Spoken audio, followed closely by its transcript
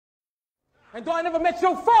And though I never met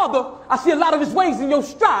your father, I see a lot of his ways in your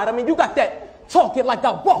stride. I mean, you got that talk it like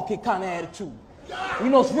I walk it kind of attitude. You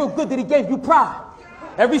know, it's real good that he gave you pride.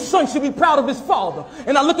 Every son should be proud of his father.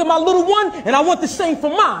 And I look at my little one, and I want the same for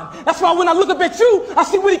mine. That's why when I look up at you, I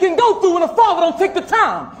see what he can go through when a father don't take the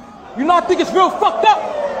time. You know, I think it's real fucked up.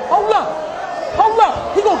 Hold up. Hold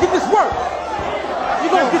up. He gonna get this work. He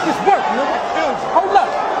gonna get this work, nigga. Hold up.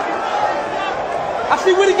 I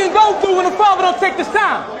see what he can go through when a father don't take this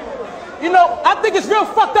time. You know, I think it's real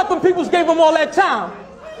fucked up when people gave him all that time.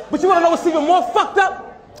 But you want to know what's even more fucked up?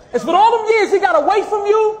 It's with all them years he got away from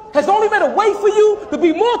you, has only made a way for you to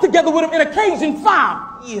be more together with him in occasion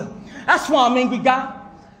 5. Yeah. That's why I'm angry, guy.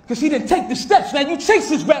 Because he didn't take the steps. Now you chase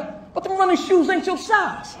his rep, but them running shoes ain't your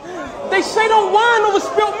size. They say don't whine over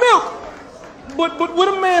spilt milk. But what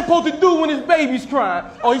a man supposed to do when his baby's crying?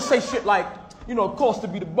 Oh, he say shit like, you know, of course to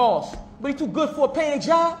be the boss. But he too good for a paying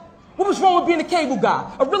job? What was wrong with being a cable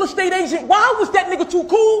guy? A real estate agent? Why was that nigga too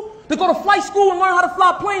cool to go to flight school and learn how to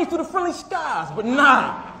fly planes through the friendly skies? But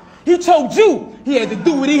nah, he told you he had to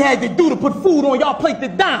do what he had to do to put food on y'all plate to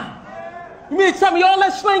dime. You mean to tell me all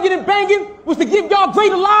that slanging and banging was to give y'all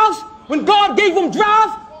greater lives when God gave them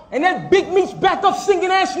drive? And that big meat's back up singing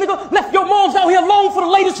ass nigga left your moms out here alone for the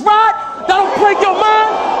latest ride? That don't break your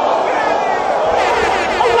mind?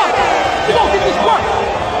 Hold up, you gonna get this work.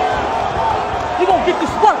 You gonna get this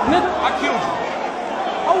work, nigga. I killed you.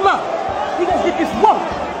 Hold up. You gonna get this work.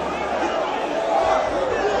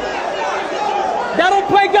 That don't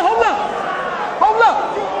play good. Hold up. Hold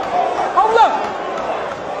up. Hold up.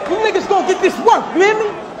 You niggas gonna get this work, you hear me?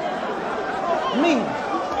 Me.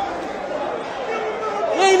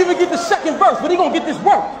 He ain't even get the second verse, but he gonna get this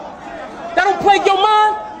work. That don't plague your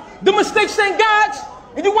mind? The mistakes ain't God's?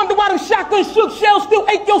 And you wonder why them shotgun shook shells still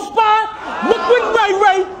ache your spine? Look what Ray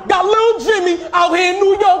Ray got little Jimmy out here in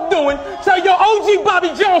New York doing. Tell your OG Bobby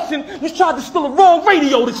Johnson you tried to steal a wrong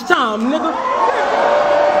radio this time, nigga.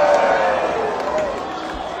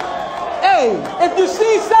 Hey, if you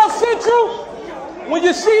see South Central, when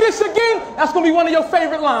you see this again, that's gonna be one of your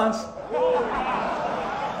favorite lines.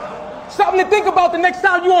 Something to think about the next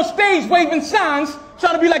time you on stage waving signs,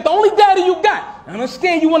 trying to be like the only daddy you got. I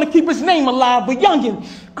understand you want to keep his name alive, but youngin',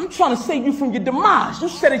 I'm trying to save you from your demise. You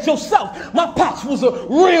said it yourself. My pops was a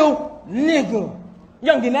real nigga.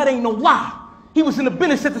 Youngin', that ain't no lie. He was in the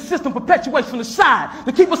business that the system perpetuates from the side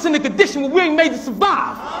to keep us in the condition where we ain't made to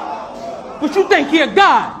survive. But you think he a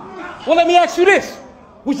god? Well, let me ask you this.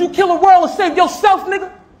 Would you kill a world and save yourself,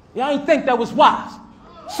 nigga? Yeah, I ain't think that was wise.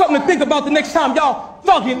 Something to think about the next time y'all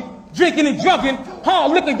thuggin', drinking and drugging,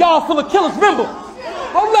 hard liquor y'all full of killers. Remember,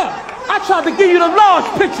 hold up. I tried to give you the large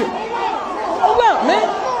picture. Hold up, man.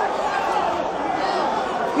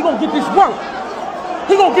 He gonna get this work.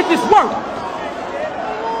 He gonna get this work.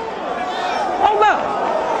 Hold up.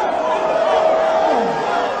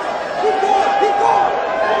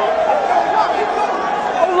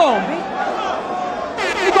 Hold on, B.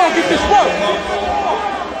 He gonna get this work.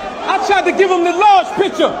 I tried to give him the large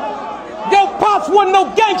picture. Yo, Pops wasn't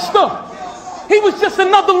no gangster. He was just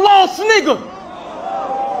another lost nigga.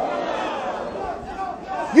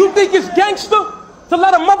 You think it's gangster to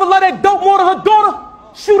let a mother let that dope more to her daughter,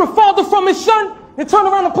 shoot her father from his son, and turn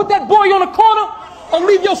around and put that boy on the corner? Or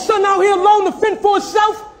leave your son out here alone to fend for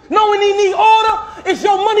himself, knowing he need order? Is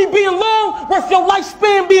your money being long worth your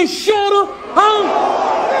lifespan being shorter? Huh?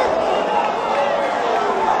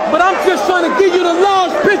 But I'm just trying to give you the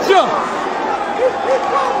large picture.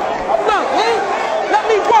 Hold up, man. Let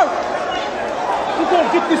me work. You gonna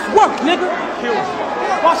get this work, nigga.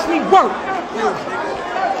 Watch me work.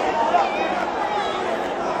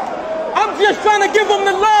 I'm just trying to give him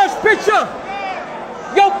the large picture.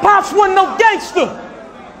 Yo, Pops wasn't no gangster.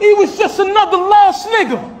 He was just another lost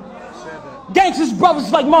nigga. Gangsters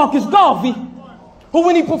brothers like Marcus Garvey, who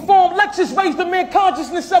when he performed lectures raised the man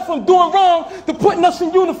consciousness up from doing wrong to putting us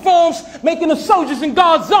in uniforms, making us soldiers in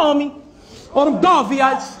God's army. Or them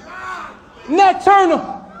Garveyites. Nat Turner,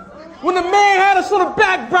 when the man had us on the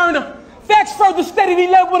back burner, facts further stated he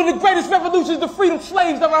led one of the greatest revolutions to freedom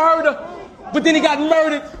slaves ever heard of. But then he got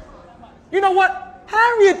murdered. You know what?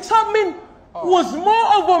 Harriet Tubman was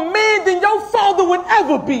more of a man than your father would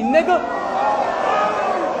ever be, nigga.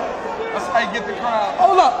 That's how you get the crowd.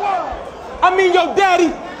 Hold up. I mean, your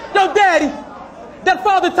daddy, that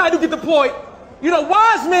father title get deployed. You know,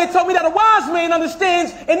 wise man told me that a wise man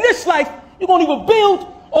understands in this life, you're going to either build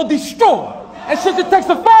or destroy. And since it takes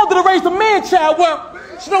a father to raise a man-child, well,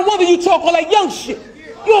 it's no wonder you talk all that young shit.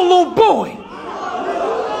 You're a little boy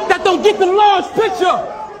that don't get the large picture.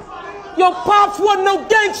 Your Pops wasn't no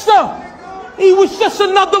gangster. He was just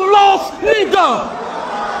another lost nigga.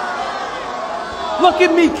 Look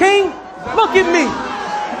at me, King. Look at me.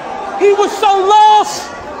 He was so lost.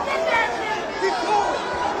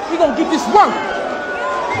 We gonna get this work.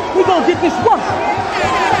 We gonna get this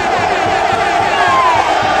work.